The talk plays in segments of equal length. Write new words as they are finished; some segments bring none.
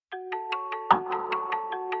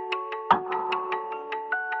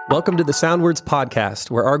Welcome to the Soundwords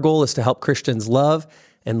podcast, where our goal is to help Christians love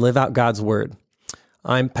and live out God's word.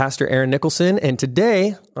 I'm Pastor Aaron Nicholson, and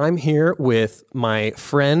today I'm here with my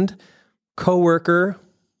friend, coworker,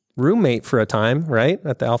 roommate for a time, right,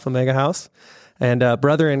 at the Alpha Mega House, and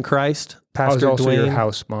brother in Christ, Pastor I was also Duane. your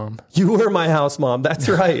house mom. You were my house mom. That's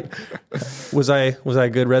right. Was I a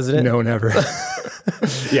good resident? No, never.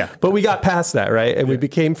 Yeah. But we got past that, right? And we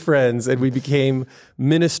became friends, and we became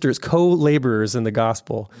ministers, co-laborers in the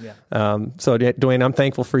gospel. Yeah. So, Duane, I'm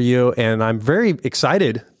thankful for you, and I'm very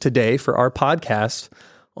excited today for our podcast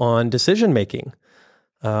on decision making.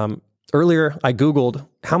 Earlier, I Googled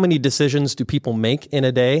how many decisions do people make in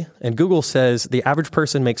a day, and Google says the average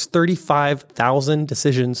person makes 35,000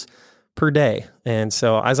 decisions per day. And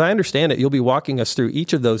so, as I understand it, you'll be walking us through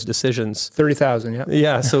each of those decisions. 30,000, yeah.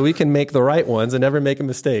 Yeah, so we can make the right ones and never make a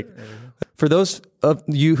mistake. For those of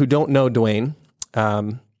you who don't know Duane,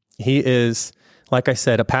 he is, like I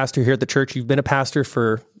said, a pastor here at the church. You've been a pastor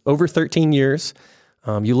for over 13 years.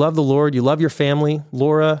 You love the Lord. You love your family,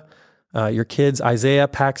 Laura, your kids, Isaiah,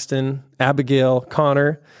 Paxton, Abigail,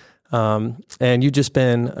 Connor. And you've just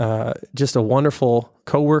been just a wonderful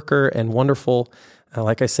coworker and wonderful,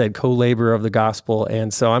 like I said, co-laborer of the gospel.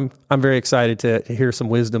 And so I'm very excited to hear some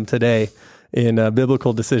wisdom today in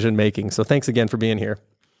biblical decision making. So thanks again for being here.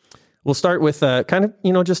 We'll start with kind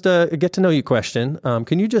of, just a get to know you question.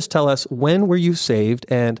 Can you just tell us, when were you saved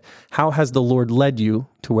and how has the Lord led you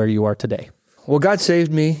to where you are today? Well, God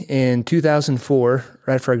saved me in 2004,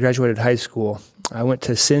 right after I graduated high school. I went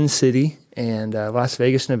to Sin City and Las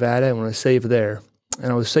Vegas, Nevada, and was saved there.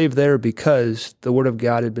 And I was saved there because the Word of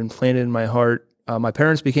God had been planted in my heart. My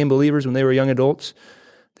parents became believers when they were young adults.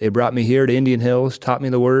 They brought me here to Indian Hills, taught me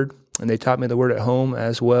the Word, and they taught me the Word at home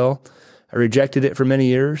as well. I rejected it for many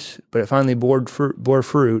years, but it finally bore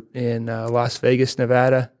fruit in Las Vegas,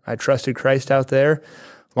 Nevada. I trusted Christ out there.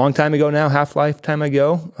 Long time ago now, half lifetime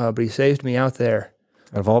ago, but he saved me out there.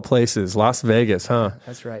 Of all places, Las Vegas, huh?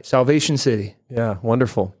 That's right. Salvation City. Yeah,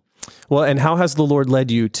 wonderful. Well, and how has the Lord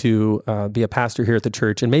led you to be a pastor here at the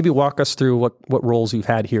church? And maybe walk us through what roles you've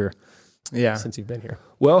had here since you've been here.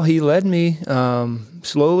 Well, he led me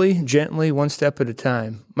slowly, gently, one step at a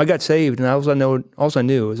time. I got saved, and all I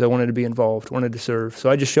knew was I wanted to be involved, wanted to serve. So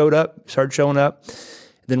I just started showing up.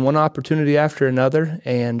 Then one opportunity after another,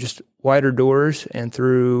 and just wider doors, and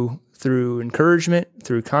through encouragement,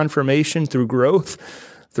 through confirmation, through growth,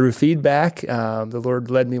 through feedback, the Lord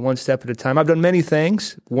led me one step at a time. I've done many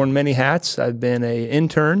things, worn many hats. I've been an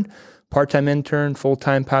intern, part-time intern,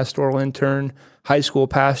 full-time pastoral intern, high school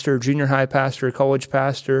pastor, junior high pastor, college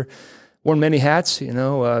pastor. Worn many hats,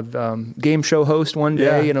 game show host one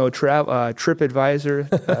day, trip advisor,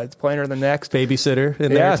 planner the next. Babysitter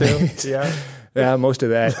in there too. Yeah, most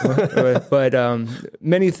of that. but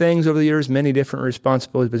many things over the years, many different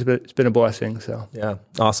responsibilities, but it's been a blessing. So yeah,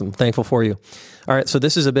 awesome. Thankful for you. All right, so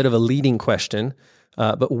this is a bit of a leading question,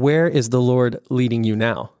 but where is the Lord leading you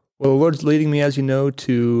now? Well, the Lord's leading me, as you know,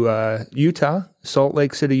 to Utah, Salt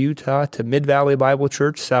Lake City, Utah, to Mid-Valley Bible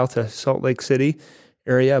Church, south of Salt Lake City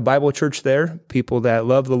area, a Bible church there, people that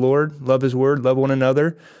love the Lord, love His Word, love one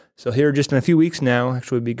another. So here just in a few weeks now,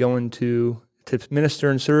 actually we'll be going to minister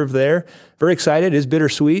and serve there. Very excited. It's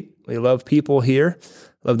bittersweet. We love people here,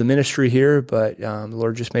 love the ministry here, but the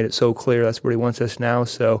Lord just made it so clear that's where He wants us now.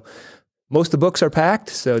 So most of the books are packed,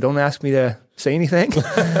 so don't ask me to say anything.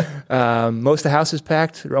 Most of the house is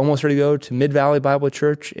packed. We're almost ready to go to Mid-Valley Bible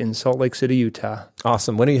Church in Salt Lake City, Utah.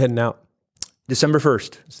 Awesome. When are you heading out? December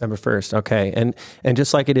 1st. December 1st. Okay. And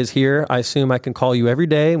just like it is here, I assume I can call you every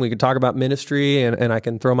day and we can talk about ministry and I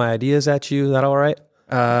can throw my ideas at you. Is that all right?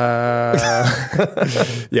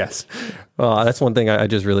 Yes. Well, that's one thing I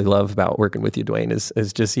just really love about working with you, Duane,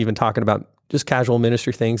 is just even talking about just casual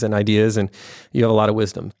ministry things and ideas, and you have a lot of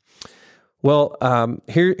wisdom. Well,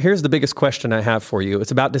 here's the biggest question I have for you.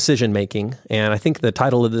 It's about decision making, and I think the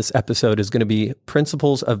title of this episode is going to be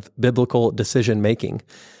Principles of Biblical Decision Making.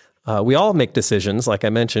 We all make decisions. Like I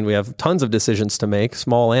mentioned, we have tons of decisions to make,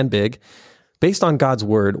 small and big. Based on God's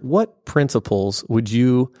word, what principles would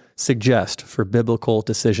you suggest for biblical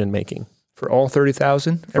decision making? For all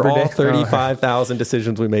 30,000 For all 35,000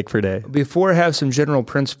 decisions we make per day. Before I have some general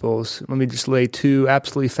principles, let me just lay two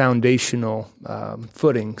absolutely foundational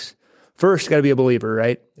footings. First, got to be a believer,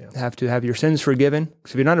 right? Yeah. Have to have your sins forgiven.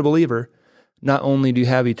 Because if you're not a believer, not only do you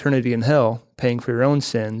have eternity in hell, paying for your own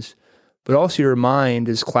sins, but also your mind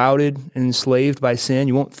is clouded and enslaved by sin.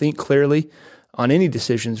 You won't think clearly on any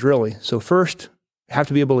decisions, really. So first, have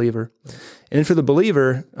to be a believer. And then for the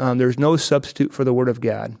believer, there's no substitute for the Word of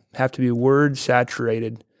God. Have to be Word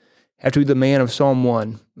saturated. Have to be the man of Psalm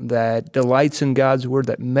 1 that delights in God's Word,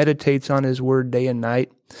 that meditates on His Word day and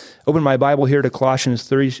night. Open my Bible here to Colossians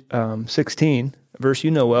 3:16, a verse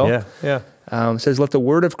you know well. Yeah. It says, let the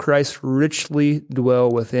word of Christ richly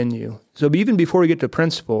dwell within you. So even before we get to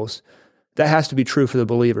principles, that has to be true for the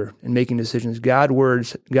believer in making decisions. God's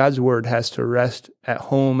word has to rest at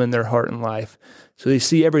home in their heart and life. So they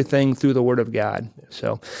see everything through the word of God.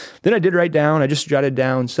 So then I just jotted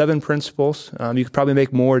down 7 principles. You could probably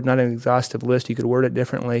make more, not an exhaustive list. You could word it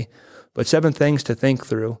differently, but 7 things to think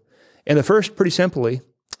through. And the first, pretty simply,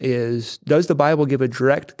 is, does the Bible give a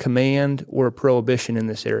direct command or a prohibition in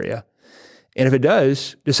this area? And if it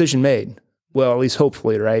does, decision made. Well, at least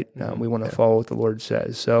hopefully, right? We want to follow what the Lord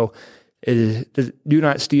says. So do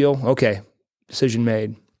not steal. Okay, decision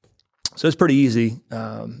made. So it's pretty easy.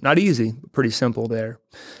 Not easy, but pretty simple there.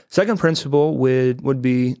 Second principle would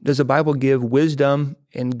be, does the Bible give wisdom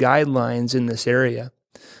and guidelines in this area?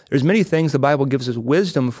 There's many things the Bible gives us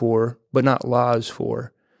wisdom for, but not laws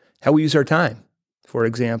for. How we use our time, for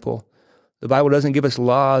example. The Bible doesn't give us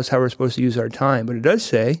laws how we're supposed to use our time, but it does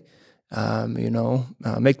say,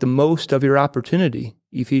 make the most of your opportunity,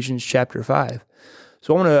 Ephesians chapter 5.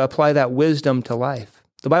 So I want to apply that wisdom to life.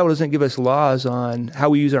 The Bible doesn't give us laws on how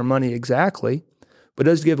we use our money exactly, but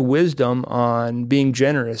does give wisdom on being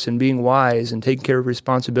generous and being wise and taking care of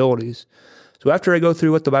responsibilities. So after I go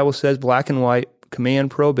through what the Bible says, black and white,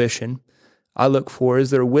 command, prohibition, I look for, is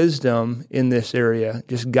there wisdom in this area?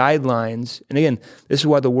 Just guidelines. And again, this is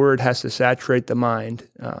why the word has to saturate the mind.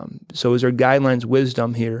 So is there guidelines,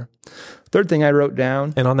 wisdom here? Third thing I wrote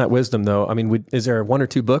down. And on that wisdom, though, I mean, is there 1 or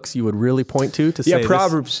 2 books you would really point to say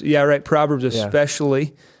Proverbs. This? Yeah, right. Proverbs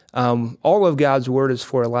especially. All of God's word is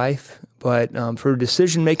for life, but for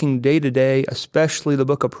decision-making day to day, especially the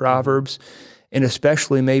book of Proverbs, and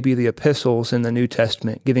especially maybe the epistles in the New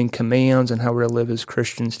Testament, giving commands on how we're to live as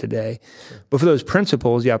Christians today. Sure. But for those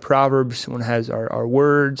principles, Proverbs, one has our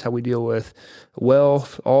words, how we deal with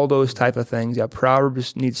wealth, all those type of things.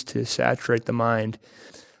 Proverbs needs to saturate the mind.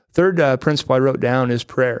 Third principle I wrote down is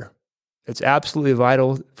prayer. It's absolutely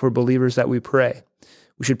vital for believers that we pray.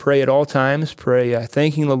 We should pray at all times, pray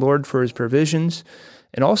thanking the Lord for his provisions,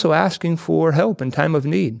 and also asking for help in time of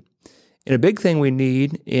need. And a big thing we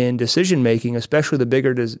need in decision-making, especially the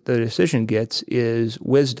bigger the decision gets, is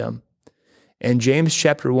wisdom. And James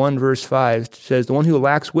chapter 1, verse 5 says, the one who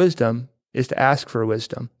lacks wisdom is to ask for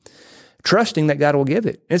wisdom, trusting that God will give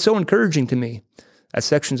it. And it's so encouraging to me. That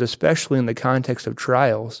section's especially in the context of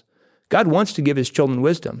trials. God wants to give his children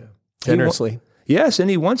wisdom. Generously. Yes, and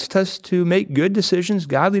he wants us to make good decisions,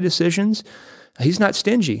 godly decisions. He's not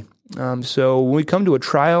stingy. So when we come to a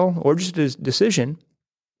trial or just a decision,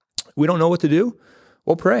 we don't know what to do,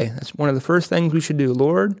 we'll pray. That's one of the first things we should do.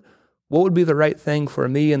 Lord, what would be the right thing for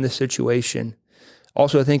me in this situation?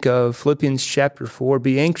 Also, I think of Philippians chapter 4,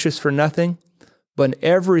 be anxious for nothing, but in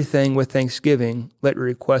everything with thanksgiving, let your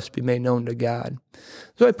requests be made known to God.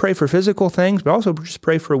 So I pray for physical things, but also just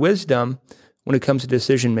pray for wisdom when it comes to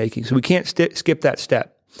decision making. So we can't skip that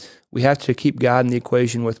step. We have to keep God in the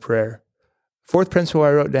equation with prayer. Fourth principle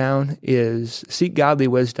I wrote down is seek godly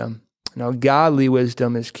wisdom. Now, godly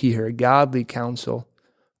wisdom is key here, godly counsel.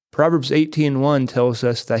 Proverbs 18:1 tells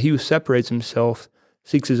us that he who separates himself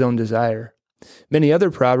seeks his own desire. Many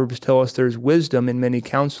other proverbs tell us there's wisdom in many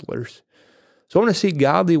counselors. So I want to seek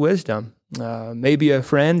godly wisdom. Maybe a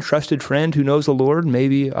friend, trusted friend who knows the Lord,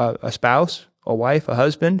 maybe a spouse, a wife, a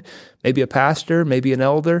husband, maybe a pastor, maybe an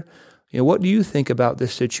elder. What do you think about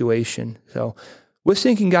this situation? So with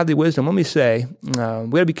seeking godly wisdom, let me say, we got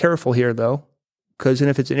to be careful here, though. Because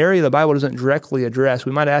if it's an area the Bible doesn't directly address,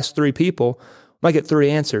 we might ask 3 people, might get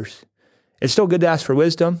 3 answers. It's still good to ask for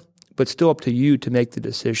wisdom, but still up to you to make the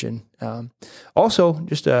decision. Also,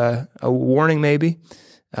 just a warning maybe,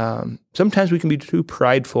 sometimes we can be too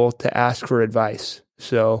prideful to ask for advice.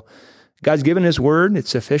 So God's given his word,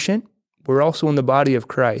 it's sufficient. We're also in the body of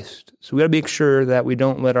Christ. So we got to make sure that we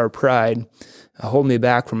don't let our pride hold me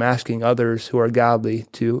back from asking others who are godly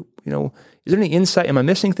to, is there any insight? Am I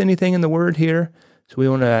missing anything in the word here? So we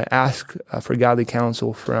want to ask for godly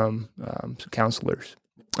counsel from counselors.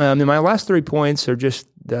 And my last 3 points are just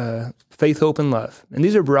faith, hope, and love. And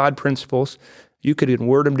these are broad principles. You could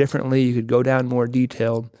word them differently. You could go down more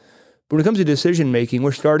detailed. But when it comes to decision making,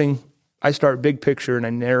 I start big picture and I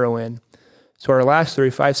narrow in. So our last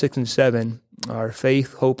 3, 5, 6, and 7 are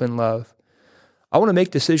faith, hope, and love. I want to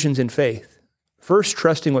make decisions in faith. First,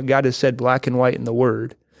 trusting what God has said black and white in the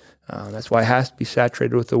Word. That's why it has to be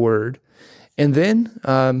saturated with the Word. And then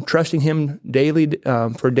trusting him daily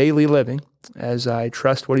for daily living as I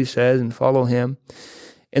trust what he says and follow him.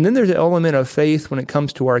 And then there's an element of faith when it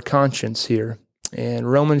comes to our conscience here.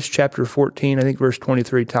 And Romans chapter 14, I think verse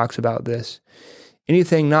 23 talks about this.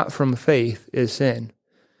 Anything not from faith is sin.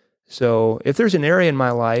 So if there's an area in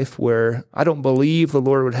my life where I don't believe the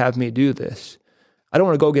Lord would have me do this, I don't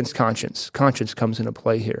want to go against conscience. Conscience comes into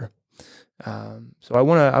play here. So I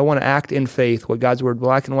want to act in faith, what God's word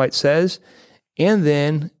black and white says, and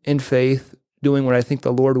then in faith doing what I think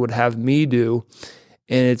the Lord would have me do.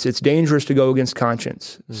 And it's dangerous to go against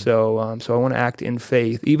conscience. So I want to act in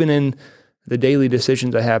faith, even in the daily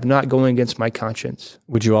decisions I have, not going against my conscience.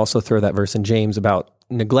 Would you also throw that verse in James about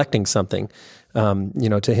neglecting something?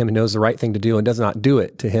 To him who knows the right thing to do and does not do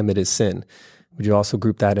it, to him it is sin. Would you also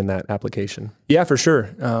group that in that application? Yeah, for sure.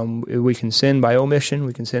 We can sin by omission.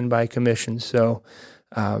 We can sin by commission. So,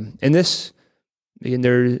 there's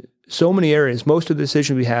so many areas. Most of the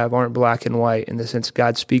decisions we have aren't black and white in the sense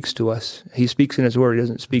God speaks to us. He speaks in his word. He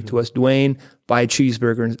doesn't speak to us. Duane, buy a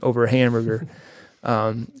cheeseburger over a hamburger.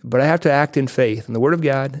 But I have to act in faith in the word of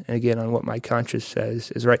God, and again, on what my conscience says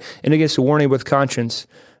is right. And against the warning with conscience,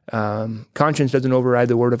 conscience doesn't override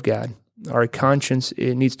the word of God. Our conscience,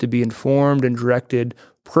 it needs to be informed and directed,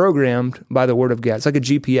 programmed by the word of God. It's like a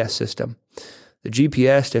GPS system. The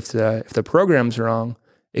GPS, if the program's wrong,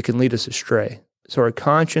 it can lead us astray. So our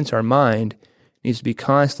conscience, our mind, needs to be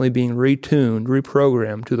constantly being retuned,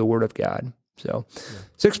 reprogrammed to the word of God. So,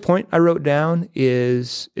 sixth point I wrote down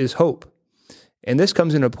is hope. And this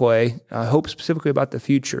comes into play, hope specifically about the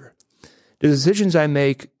future. The decisions I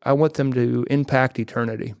make, I want them to impact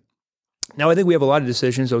eternity. Now, I think we have a lot of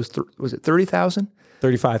decisions. Was it 30,000?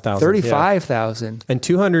 35,000. 35,000. Yeah. And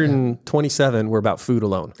 227 were about food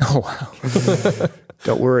alone. Oh, wow.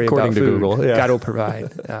 Don't worry According about to food. Google. Yeah. God will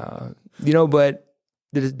provide. But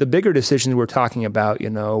the bigger decisions we're talking about,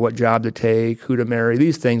 what job to take, who to marry,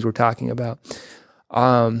 these things we're talking about,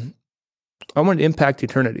 I want to impact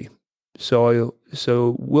eternity. So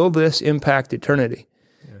will this impact eternity?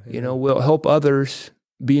 Will it help others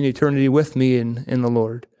be in eternity with me in the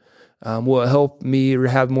Lord? Will it help me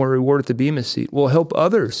have more reward at the Bema seat? Will it help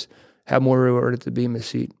others have more reward at the Bema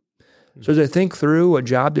seat? So as I think through a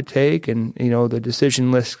job to take, and the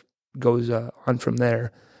decision list goes on from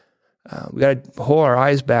there, we got to hold our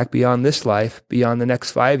eyes back beyond this life, beyond the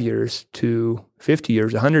next 5 years to 50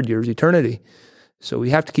 years, 100 years, eternity. So we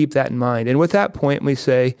have to keep that in mind. And with that point, we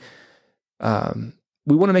say,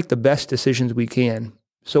 we want to make the best decisions we can.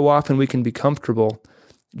 So often we can be comfortable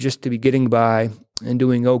just to be getting by and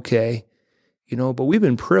doing okay, but we've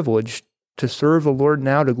been privileged to serve the Lord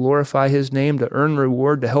now, to glorify his name, to earn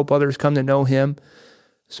reward, to help others come to know him.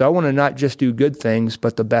 So I want to not just do good things,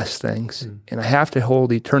 but the best things. And I have to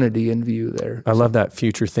hold eternity in view there. I love that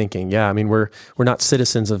future thinking. Yeah, I mean, we're not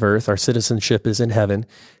citizens of earth. Our citizenship is in heaven.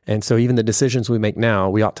 And so even the decisions we make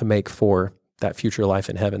now, we ought to make for that future life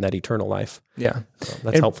in heaven, that eternal life. Yeah. So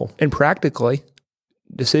that's helpful. And practically,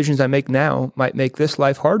 decisions I make now might make this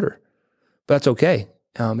life harder. But that's okay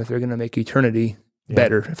if they're going to make eternity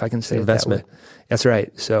better, if I can say it that way. That's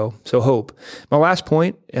right. So hope. My last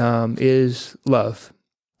point is love.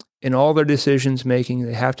 In all their decisions making,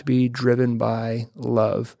 they have to be driven by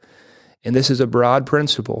love. And this is a broad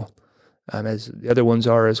principle, as the other ones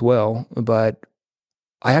are as well. But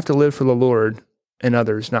I have to live for the Lord and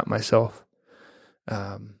others, not myself.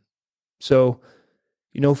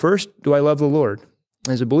 First, do I love the Lord?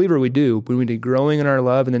 As a believer, we do. We need to be growing in our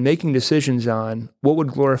love and then making decisions on what would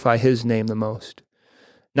glorify his name the most.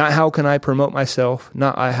 Not how can I promote myself,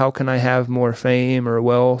 not how can I have more fame or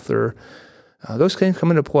wealth, or those things come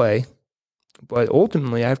into play. But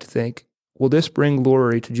ultimately, I have to think, will this bring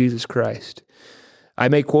glory to Jesus Christ? I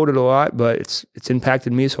may quote it a lot, but it's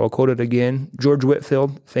impacted me, so I'll quote it again. George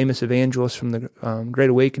Whitefield, famous evangelist from the Great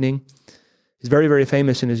Awakening, he's very, very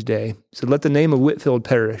famous in his day. He said, "Let the name of Whitefield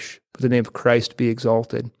perish, but the name of Christ be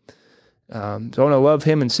exalted." So I want to love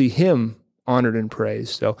him and see him honored and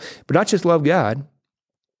praised. But not just love God,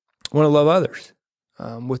 I want to love others,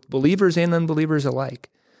 with believers and unbelievers alike.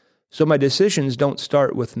 So my decisions don't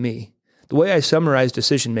start with me. The way I summarize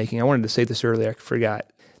decision-making, I wanted to say this earlier, I forgot.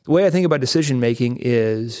 The way I think about decision-making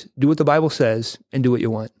is do what the Bible says and do what you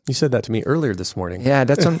want. You said that to me earlier this morning. Yeah,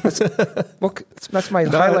 that's my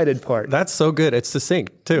highlighted part. That's so good. It's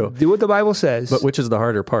succinct, too. Do what the Bible says. But which is the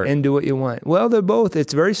harder part? And do what you want. Well, they're both.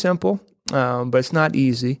 It's very simple, but it's not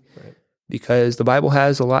easy. Right. Because the Bible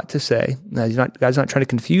has a lot to say. Now, God's not trying to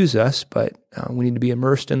confuse us, but we need to be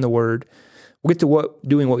immersed in the Word. We'll get to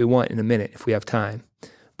doing what we want in a minute if we have time.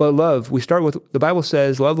 But love, we start with, the Bible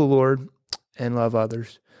says, love the Lord and love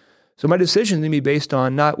others. So my decisions need to be based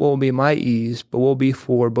on not what will be my ease, but what will be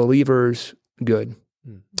for believers' good,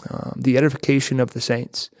 the edification of the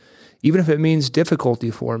saints, even if it means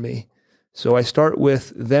difficulty for me. So I start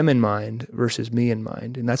with them in mind versus me in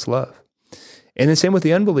mind, and that's love. And the same with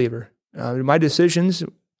the unbeliever. My decisions,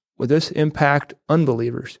 will this impact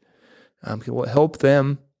unbelievers? We'll help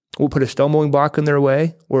them. We'll put a stumbling block in their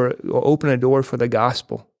way, or we'll open a door for the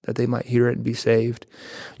gospel that they might hear it and be saved.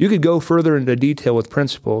 You could go further into detail with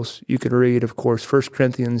principles. You could read, of course, 1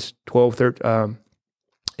 Corinthians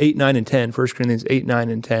 8, 9, and 10. 1 Corinthians 8, 9,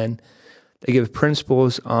 and 10. They give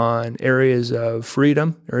principles on areas of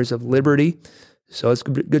freedom, areas of liberty. So it's a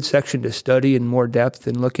good section to study in more depth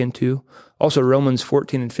and look into. Also, Romans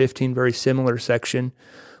 14 and 15, very similar section.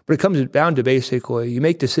 But it comes down to basically, you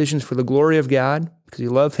make decisions for the glory of God because you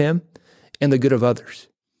love Him and the good of others.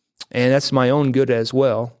 And that's my own good as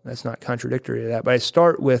well. That's not contradictory to that. But I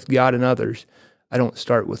start with God and others. I don't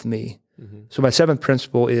start with me. Mm-hmm. So my seventh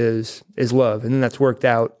principle is love. And then that's worked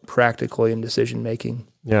out practically in decision-making.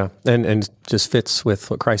 Yeah, and just fits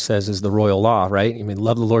with what Christ says is the royal law, right? I mean,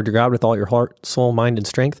 love the Lord your God with all your heart, soul, mind, and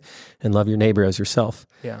strength, and love your neighbor as yourself.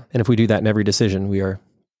 Yeah. And if we do that in every decision, we are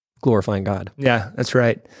glorifying God. Yeah, that's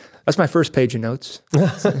right. That's my first page of notes.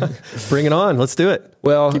 Bring it on. Let's do it.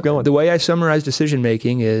 Well, keep going. The way I summarize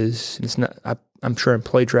decision-making is, it's not. I'm sure I'm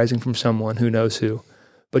plagiarizing from someone, who knows who,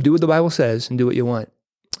 but do what the Bible says and do what you want.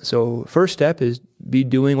 So first step is be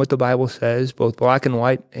doing what the Bible says, both black and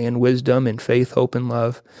white, and wisdom and faith, hope and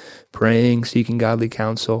love, praying, seeking godly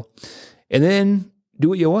counsel. And then do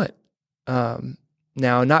what you want.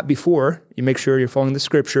 Now, not before. You make sure you're following the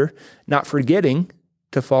Scripture, not forgetting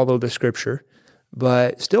to follow the Scripture,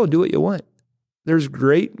 but still do what you want. There's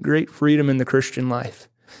great, great freedom in the Christian life.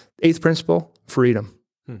 Eighth principle, freedom.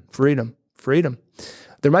 Freedom.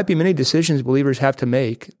 There might be many decisions believers have to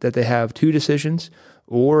make, that they have two decisions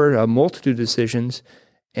or a multitude of decisions,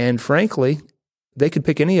 and frankly, they could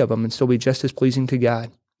pick any of them and still be just as pleasing to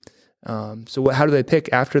God. So how do they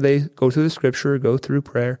pick after they go through the Scripture, go through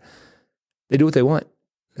prayer? They do what they want.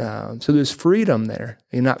 So there's freedom there.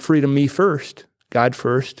 And not freedom me first, God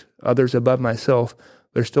first, others above myself.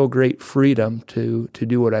 There's still great freedom to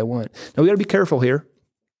do what I want. Now, we got to be careful here,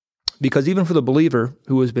 because even for the believer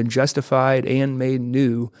who has been justified and made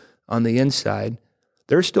new on the inside,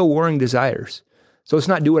 there's still warring desires. So it's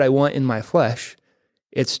not do what I want in my flesh.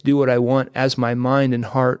 It's do what I want as my mind and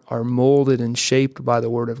heart are molded and shaped by the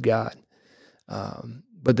Word of God.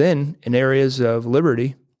 But then in areas of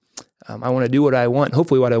liberty, I want to do what I want.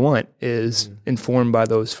 Hopefully what I want is informed by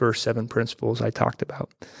those first 7 principles I talked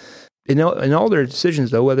about. In all their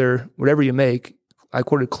decisions, though, whatever you make, I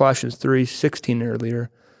quoted Colossians 3:16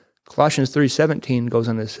 earlier. Colossians 3:17 goes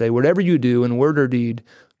on to say, whatever you do in word or deed,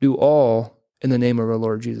 do all in the name of our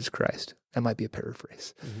Lord Jesus Christ. That might be a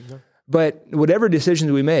paraphrase. Mm-hmm. But whatever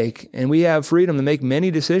decisions we make, and we have freedom to make many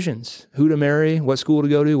decisions, who to marry, what school to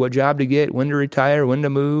go to, what job to get, when to retire, when to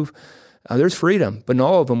move, there's freedom. But in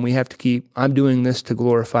all of them, we have to keep, I'm doing this to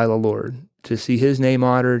glorify the Lord, to see His name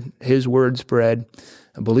honored, His word spread,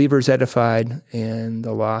 believers edified, and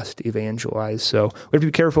the lost evangelized. So we have to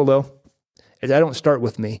be careful, though. I don't start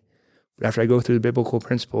with me. But after I go through the biblical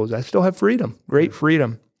principles, I still have freedom, great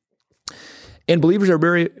freedom. And believers are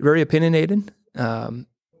very, very opinionated.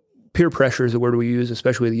 Peer pressure is the word we use,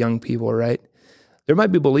 especially with young people, right? There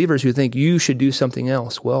might be believers who think you should do something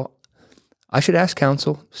else. Well, I should ask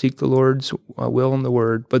counsel, seek the Lord's will and the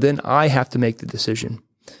word, but then I have to make the decision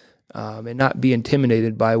and not be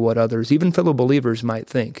intimidated by what others, even fellow believers, might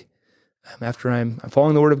think. After I'm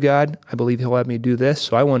following the Word of God, I believe He'll have me do this,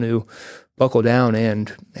 so I want to buckle down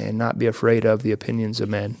and not be afraid of the opinions of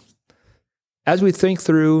men. As we think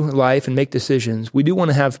through life and make decisions, we do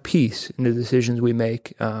want to have peace in the decisions we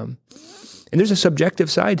make. And there's a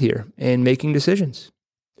subjective side here in making decisions.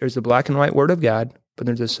 There's the black and white Word of God, but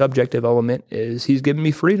there's a subjective element, is He's given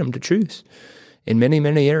me freedom to choose in many,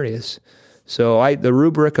 many areas. So the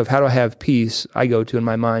rubric of how to have peace I go to in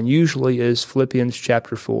my mind usually is Philippians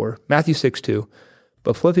chapter 4, Matthew 6:2.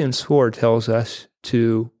 But Philippians 4 tells us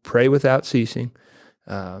to pray without ceasing,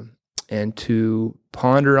 and to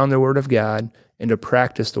ponder on the Word of God, and to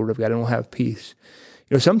practice the Word of God, and we'll have peace.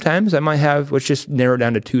 Sometimes I might have, let's just narrow it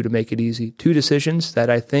down to 2 to make it easy, 2 decisions that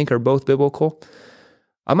I think are both biblical.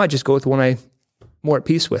 I might just go with the one I'm more at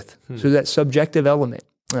peace with. So that subjective element.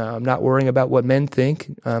 I'm not worrying about what men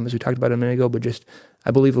think, as we talked about a minute ago, but just,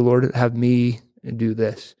 I believe the Lord would have me do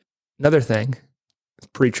this. Another thing,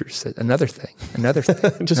 preachers said, another thing.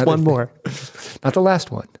 Just another one thing. more. Not the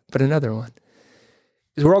last one, but another one.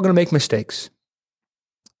 Is we're all going to make mistakes.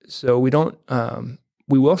 So we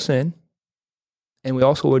will sin, and we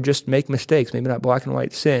also will just make mistakes. Maybe not black and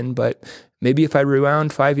white sin, but maybe if I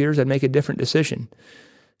rewound 5 years, I'd make a different decision.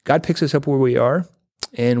 God picks us up where we are,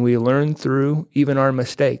 and we learn through even our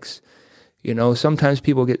mistakes. Sometimes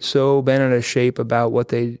people get so bent out of shape about what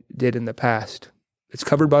they did in the past. It's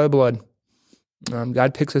covered by the blood.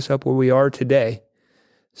 God picks us up where we are today.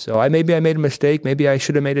 So maybe I made a mistake. Maybe I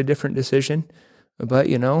should have made a different decision. But,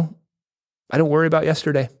 I don't worry about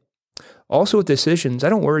yesterday. Also with decisions, I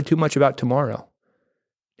don't worry too much about tomorrow.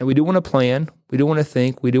 And we do want to plan. We do want to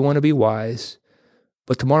think. We do want to be wise.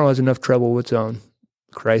 But tomorrow has enough trouble of its own.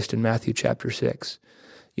 Christ in Matthew chapter 6.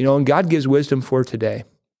 And God gives wisdom for today.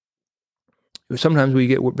 Sometimes we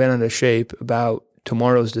get bent out of shape about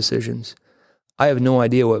tomorrow's decisions. I have no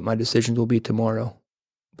idea what my decisions will be tomorrow,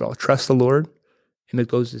 but I'll trust the Lord and make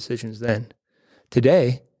those decisions then.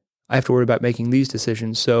 Today, I have to worry about making these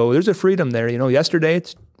decisions. So there's a freedom there. Yesterday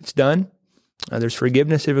it's done. There's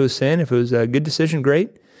forgiveness if it was sin. If it was a good decision,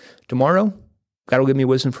 great. Tomorrow, God will give me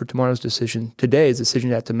wisdom for tomorrow's decision. Today is a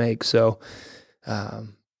decision I have to make. So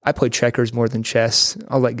I play checkers more than chess.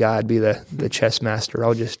 I'll let God be the chess master.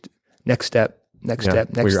 I'll just next step, next where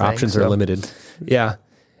thing. your options are limited. Yeah.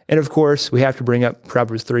 And of course, we have to bring up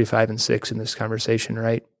Proverbs 3, 5, and 6 in this conversation,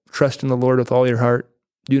 right? Trust in the Lord with all your heart.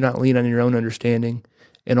 Do not lean on your own understanding.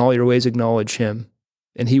 In all your ways acknowledge him,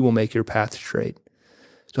 and he will make your path straight.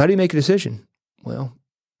 So how do you make a decision? Well,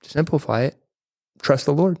 to simplify it, trust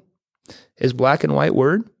the Lord. His black and white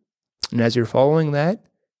word, and as you're following that,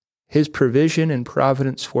 his provision and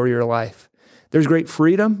providence for your life. There's great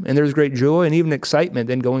freedom, and there's great joy, and even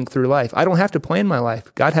excitement in going through life. I don't have to plan my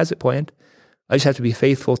life. God has it planned. I just have to be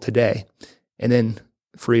faithful today, and then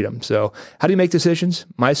freedom. So how do you make decisions?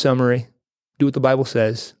 My summary, do what the Bible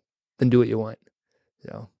says, then do what you want.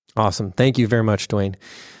 So awesome. Thank you very much, Duane.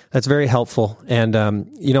 That's very helpful. And,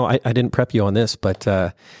 I didn't prep you on this, but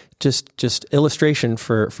just illustration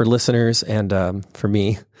for listeners and for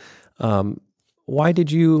me. Why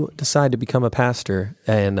did you decide to become a pastor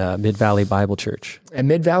in Mid-Valley Bible Church? At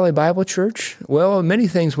Mid-Valley Bible Church? Well, many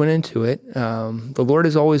things went into it. The Lord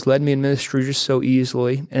has always led me in ministry just so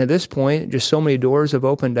easily. And at this point, just so many doors have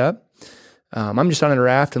opened up. I'm just on a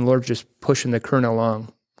raft and the Lord's just pushing the current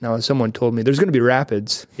along. Now, as someone told me, there's going to be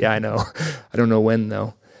rapids. Yeah, I know. I don't know when,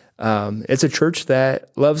 though. It's a church that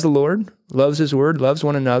loves the Lord, loves his word, loves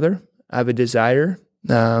one another. I have a desire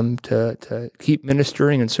to keep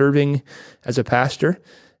ministering and serving as a pastor.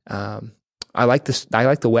 I like this. I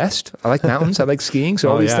like the West. I like mountains. I like skiing. So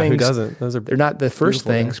all these things, who doesn't? They're not the first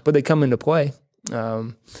things, but they come into play.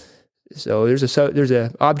 So there's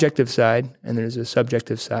a objective side and there's a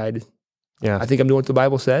subjective side. Yeah, I think I'm doing what the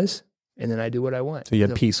Bible says, and then I do what I want. So you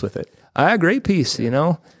had peace with it. I had great peace. You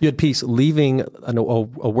had peace leaving a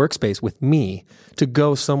workspace with me to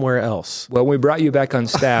go somewhere else. Well, we brought you back on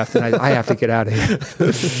staff, and I have to get out of here.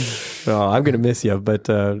 Oh, I'm going to miss you, but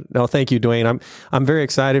no, thank you, Duane. I'm very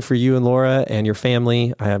excited for you and Laura and your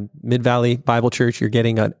family. I have Mid-Valley Bible Church. You're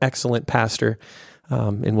getting an excellent pastor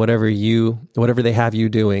in whatever they have you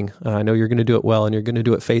doing. I know you're going to do it well, and you're going to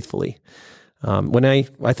do it faithfully. When I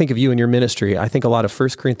think of you and your ministry, I think a lot of 1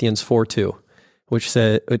 Corinthians 4:2, which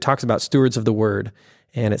it talks about stewards of the word,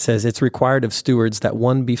 and it says it's required of stewards that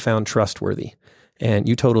one be found trustworthy. And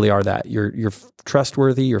you totally are that. You're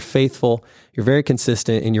trustworthy, you're faithful, you're very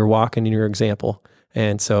consistent in your walk and in your example.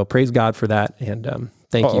 And so praise God for that, and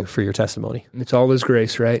thank you for your testimony. It's all his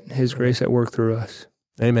grace, right? His grace at work through us.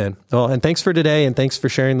 Amen. Well, and thanks for today, and thanks for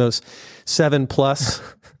sharing those 7+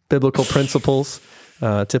 biblical principles.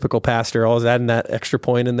 Typical pastor, always adding that extra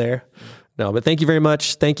point in there. No, but thank you very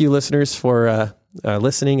much. Thank you, listeners, for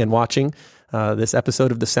listening and watching this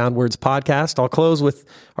episode of the Sound Words podcast. I'll close with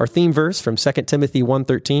our theme verse from 2 Timothy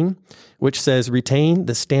 1:13, which says, "Retain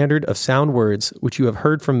the standard of sound words which you have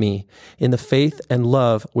heard from me in the faith and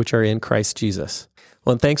love which are in Christ Jesus."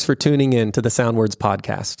 Well, and thanks for tuning in to the Sound Words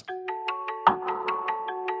podcast.